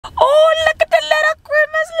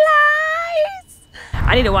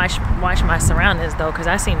I need to watch my surroundings though, because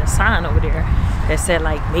I seen a sign over there that said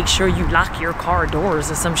like, make sure you lock your car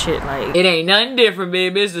doors or some shit. Like, it ain't nothing different,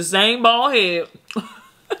 baby. It's the same bald head.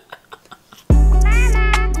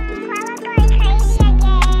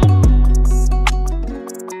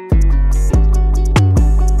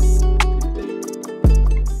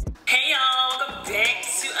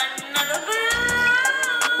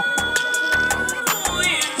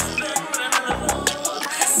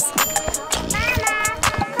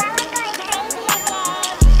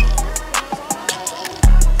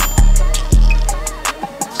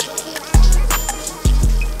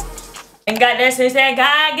 And got that sense that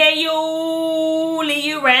God gave you, lead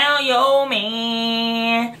you around your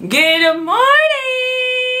man. Good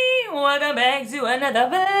morning, welcome back to another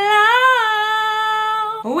vlog.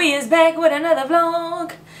 We is back with another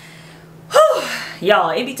vlog.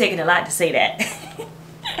 Y'all, it be taking a lot to say that.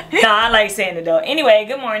 Nah, I like saying it though. Anyway,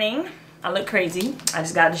 good morning. I look crazy. I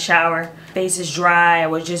just got out the shower. Face is dry. I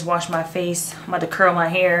would just wash my face. I'm about to curl my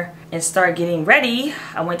hair and start getting ready.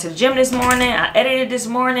 I went to the gym this morning. I edited this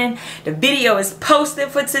morning. The video is posted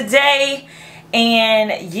for today.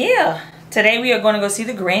 And yeah, today we are going to go see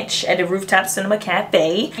the Grinch at the Rooftop Cinema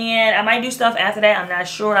Cafe. And I might do stuff after that. I'm not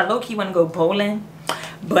sure. I low-key want to go bowling.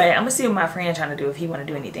 But I'm going to see what my friend's trying to do, if he want to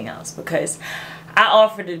do anything else. Because I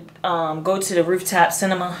offered to go to the Rooftop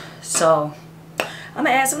Cinema. So I'm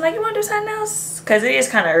gonna ask him like, you wanna do something else? Cause it is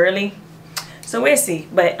kind of early, so we'll see.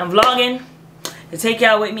 But I'm vlogging to take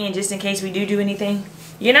y'all with me, and just in case we do anything,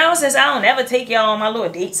 you know, since I don't ever take y'all on my little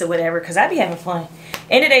dates or whatever, cause I be having fun.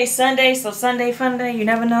 And today's Sunday, so Sunday fun day, you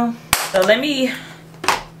never know. So let me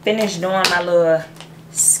finish doing my little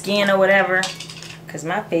skin or whatever, cause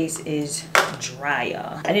my face is dry,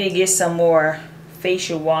 y'all. I need to get some more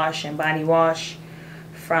facial wash and body wash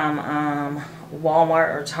from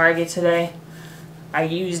Walmart or Target today. I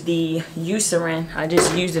used the Eucerin. I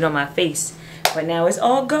just used it on my face, but now it's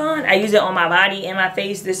all gone. I use it on my body and my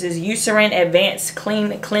face. This is Eucerin Advanced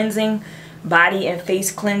Cleansing Body and Face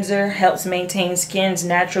Cleanser. Helps maintain skin's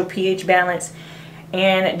natural pH balance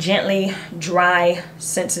and gently dry,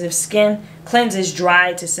 sensitive skin. Cleanses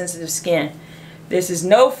dry to sensitive skin. This is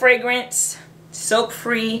no fragrance,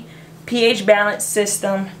 soap-free, pH balance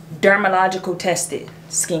system, dermatological tested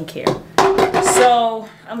skincare. So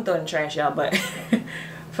I'm gonna throw it in the trash, y'all, but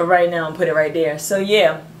for right now I'm put it right there. So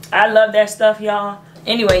yeah, I love that stuff, y'all.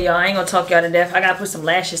 Anyway, y'all, I ain't gonna talk y'all to death. I gotta put some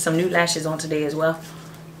lashes, some new lashes on today as well,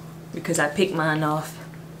 because I picked mine off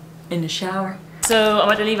in the shower. So I'm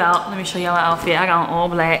about to leave out. Let me show y'all my outfit. I got on all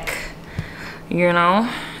black, you know,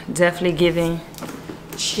 definitely giving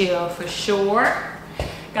chill for sure.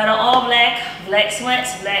 Got on all black, black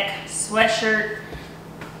sweats, black sweatshirt,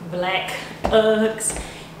 black Uggs,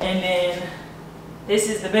 and then this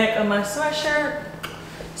is the back of my sweatshirt.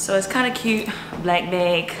 So it's kind of cute. Black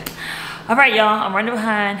bag. All right, y'all. I'm running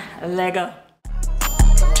behind. Lego.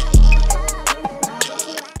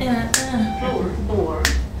 Floor.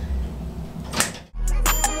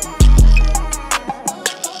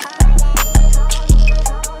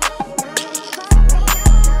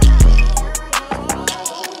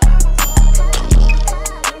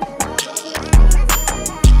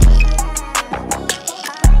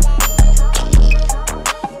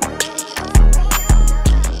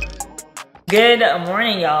 Good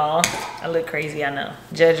morning, y'all. I look crazy, I know.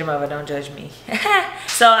 Judge your mother, don't judge me.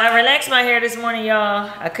 So I relaxed my hair this morning,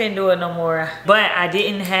 y'all. I couldn't do it no more, but I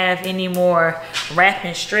didn't have any more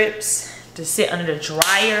wrapping strips to sit under the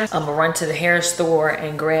dryer. I'm gonna run to the hair store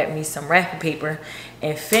and grab me some wrapping paper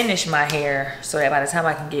and finish my hair, so that by the time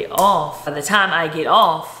I can get off,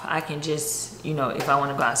 I can just, you know, if I want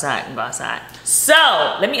to go outside, I can go outside.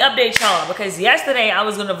 So let me update y'all, because yesterday I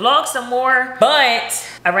was gonna vlog some more, but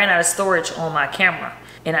I ran out of storage on my camera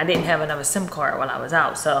and I didn't have another SIM card while I was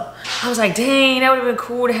out. So I was like, dang, that would have been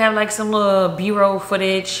cool to have like some little B-roll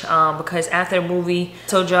footage, because after the movie, I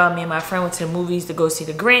told y'all me and my friend went to the movies to go see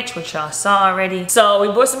the Grinch, which y'all saw already. So we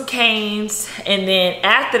bought some canes, and then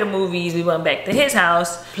after the movies, we went back to his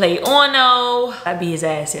house, played Ono. I beat his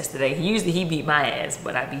ass yesterday. Usually he beat my ass,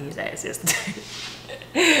 but I beat his ass yesterday.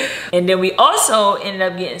 And then we also ended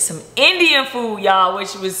up getting some Indian food, y'all,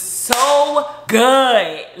 which was so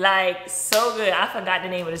good. Like, so good. I forgot the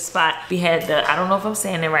name of the spot. We had the, I don't know if I'm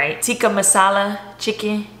saying it right, tikka masala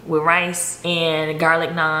chicken with rice and garlic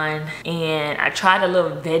naan. And I tried a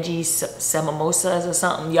little veggie samosas or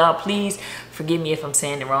something. Y'all, please forgive me if I'm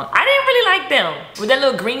saying it wrong. I didn't really like them. With that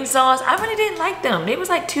little green sauce, I really didn't like them. They was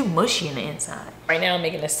like too mushy in the inside. Right now I'm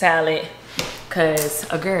making a salad, cause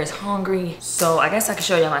a girl is hungry. So I guess I can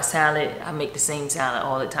show y'all my salad. I make the same salad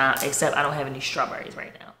all the time, except I don't have any strawberries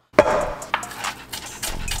right now.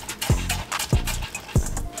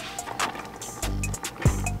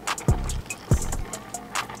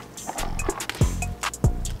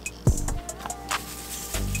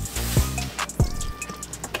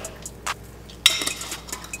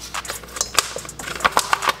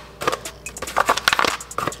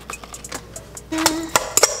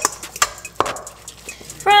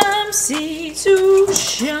 Oh,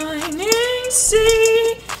 shining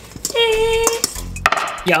sea.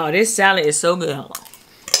 Y'all, this salad is so good.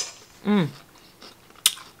 I'm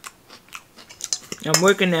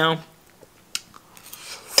working now.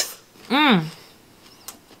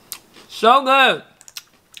 So good.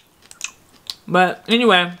 But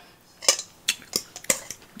anyway,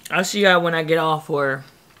 I'll see y'all when I get off, or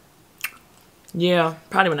yeah,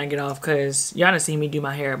 probably when I get off, because y'all done seen me do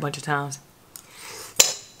my hair a bunch of times.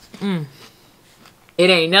 It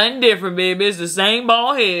ain't nothing different, baby. It's the same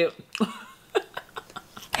bald head.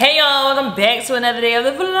 Hey y'all, welcome back to another day of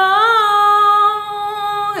the vlog.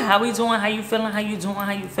 How we doing? How you feeling? How you doing?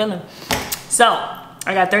 How you feeling? So,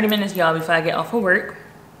 I got 30 minutes, y'all, before I get off of work.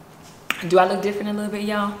 Do I look different a little bit,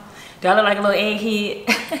 y'all? Do I look like a little egghead?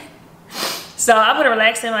 So, I put a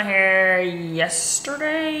relaxer in my hair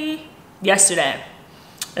yesterday.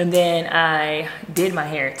 And then I did my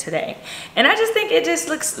hair today. And I just think it just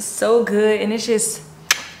looks so good. And it's just,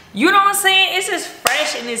 you know what I'm saying? It's just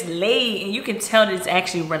fresh and it's laid. And you can tell that it's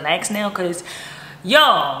actually relaxed now. Because,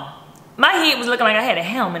 y'all, my head was looking like I had a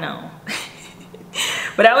helmet on.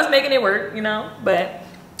 But I was making it work, you know. But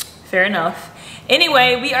fair enough.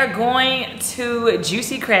 Anyway, we are going to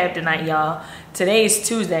Juicy Crab tonight, y'all. Today is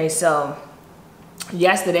Tuesday. So,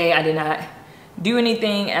 yesterday I did not do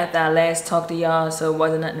anything after I last talked to y'all. So, it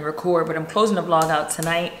wasn't nothing to record. But I'm closing the vlog out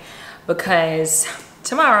tonight because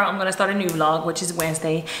tomorrow I'm gonna start a new vlog, which is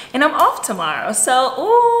Wednesday, and I'm off tomorrow. So,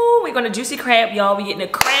 ooh, we're gonna Juicy Crab, y'all. We getting a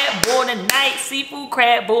crab boil tonight, seafood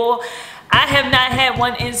crab boil. I have not had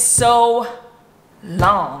one in so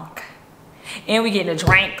long, and we getting a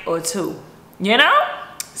drink or two, you know.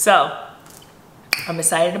 So, I'm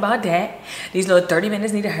excited about that. These little 30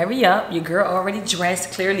 minutes need to hurry up. Your girl already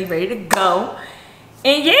dressed, clearly ready to go,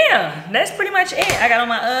 and yeah, that's pretty much it. I got on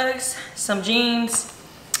my Uggs, some jeans,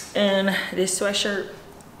 and this sweatshirt.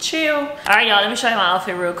 Chill. All right, y'all, let me show you my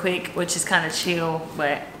outfit real quick, which is kind of chill,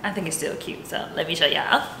 but I think it's still cute. So let me show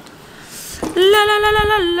y'all. La la la la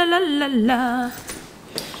la la la la la.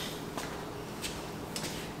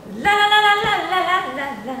 La la la la la la la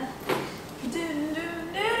la.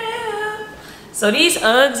 So these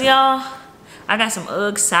Uggs, y'all, I got some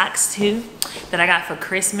Ugg socks too that I got for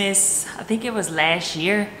Christmas. I think it was last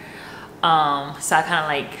year. So I kind of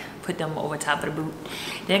like put them over top of the boot.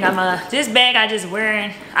 Then got my, this bag I just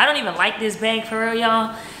wearing. I don't even like this bag for real,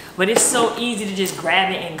 y'all. But it's so easy to just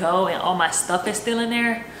grab it and go, and all my stuff is still in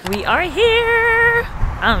there. We are here.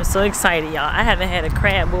 I'm so excited, y'all. I haven't had a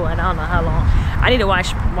crab boil in I don't know how long. I need to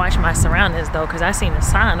watch my surroundings though, because I seen a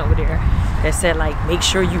sign over there that said like, make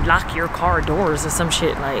sure you lock your car doors or some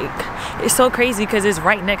shit. Like, it's so crazy because it's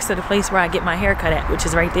right next to the place where I get my hair cut at, which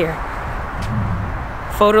is right there.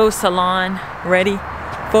 Photo salon ready.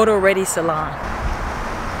 Photo ready salon.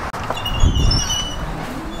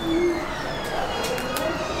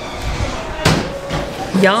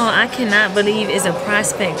 Y'all, I cannot believe it's a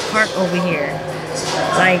Prospect Park over here.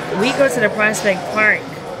 Like, we go to the Prospect Park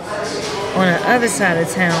on the other side of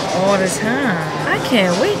town all the time. I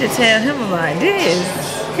can't wait to tell him about this.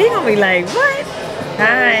 He gonna be like, what?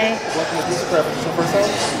 Hi. Welcome to Juicy Crab. Is this your first time?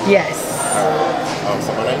 Yes.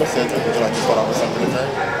 So my name is Cedric. Would you like to start off with something to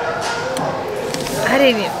drink? I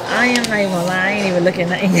am not even gonna lie, I ain't even looking at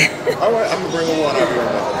nothing yet. Alright, I'm gonna bring a one out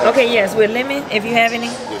here. Okay, yes, with lemon, if you have any.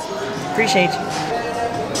 Yes. Appreciate you.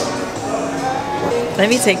 Let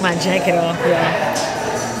me take my jacket off,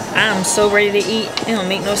 y'all. I'm so ready to eat, it don't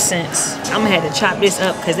make no sense. I'm gonna have to chop this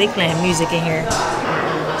up because they playing music in here.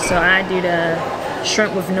 So I do the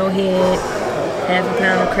shrimp with no head, half a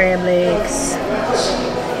pound of crab legs.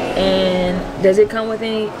 And does it come with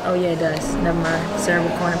any? Oh yeah, it does. Never mind. Served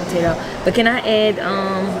with corn and potato. But can I add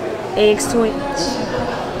eggs to it?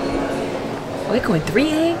 Oh, it going 3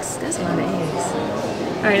 eggs? That's a lot of eggs.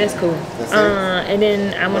 All right, that's cool. And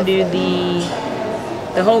then I'm gonna do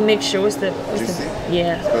the whole mixture. What's the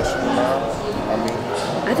yeah?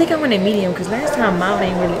 I think I went in medium because last time mild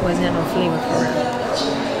wasn't have no flavor for it.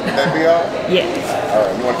 That be all? Yeah. All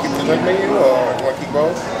right. You want to keep the drink menu or you want to keep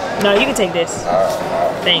both? No, you can take this.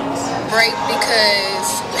 Thanks. Break,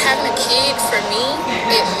 because having a kid for me,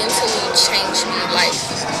 it mentally changed me. Like,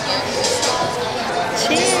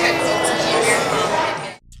 cheers.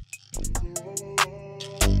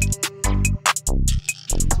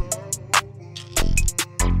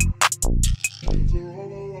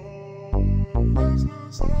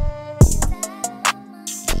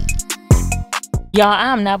 Y'all,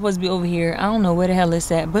 I'm not supposed to be over here. I don't know where the hell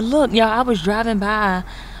it's at. But look, y'all, I was driving by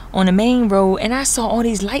on the main road and I saw all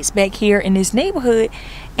these lights back here in this neighborhood.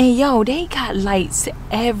 And yo, they got lights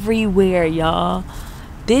everywhere, y'all.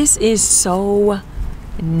 This is so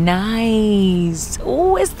Nice.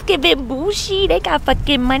 Oh, it's giving bougie. They got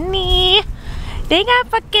fucking money. They got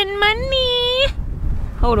fucking money.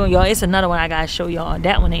 Hold on, y'all. It's another one I gotta show y'all.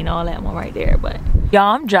 That one ain't all that one right there, but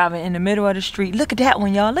y'all, I'm driving in the middle of the street. Look at that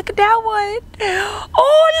one, y'all. Look at that one.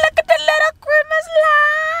 Oh, look at the little Christmas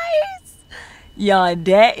lights. Y'all,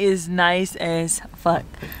 that is nice as fuck.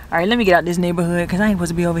 All right, let me get out this neighborhood because I ain't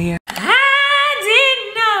supposed to be over here. I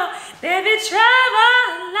didn't know there'd be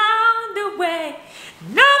trouble along the way.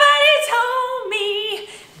 Nobody told me.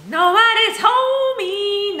 Nobody told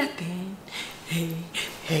me nothing. Hey,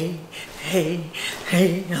 hey.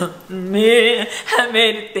 Hey, man, I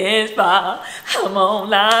made it this far. I'm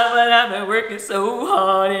online, but I've been working so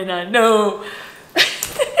hard, and I know.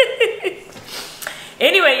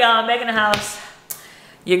 Anyway, y'all, I'm back in the house.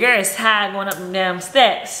 Your girl is tired going up them damn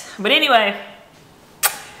steps. But anyway,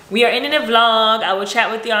 we are ending the vlog. I will chat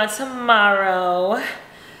with y'all tomorrow.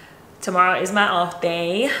 Tomorrow is my off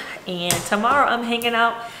day, and tomorrow I'm hanging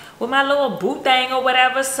out with my little boo thing or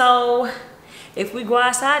whatever, so if we go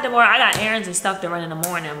outside tomorrow, I got errands and stuff to run in the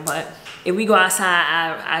morning, but if we go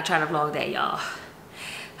outside, I try to vlog that, y'all.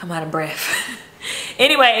 I'm out of breath.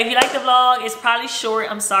 Anyway, if you like the vlog, it's probably short.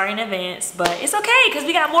 I'm sorry in advance, but it's okay because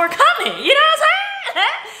we got more coming. You know what I'm saying?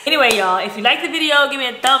 Anyway, y'all, if you like the video, give me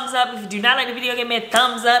a thumbs up. If you do not like the video, give me a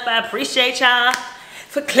thumbs up. I appreciate y'all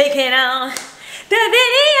for clicking on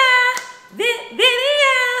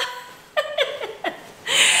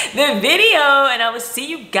the video, and I will see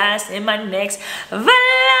you guys in my next vlog.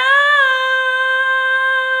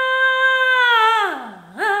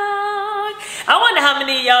 I wonder how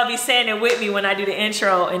many of y'all be saying it with me when I do the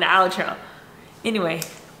intro and the outro. Anyway.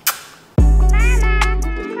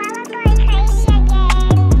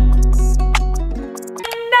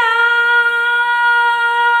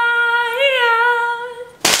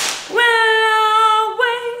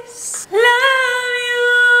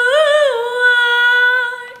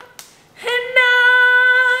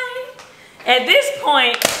 At this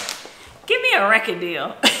point, give me a record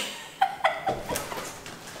deal.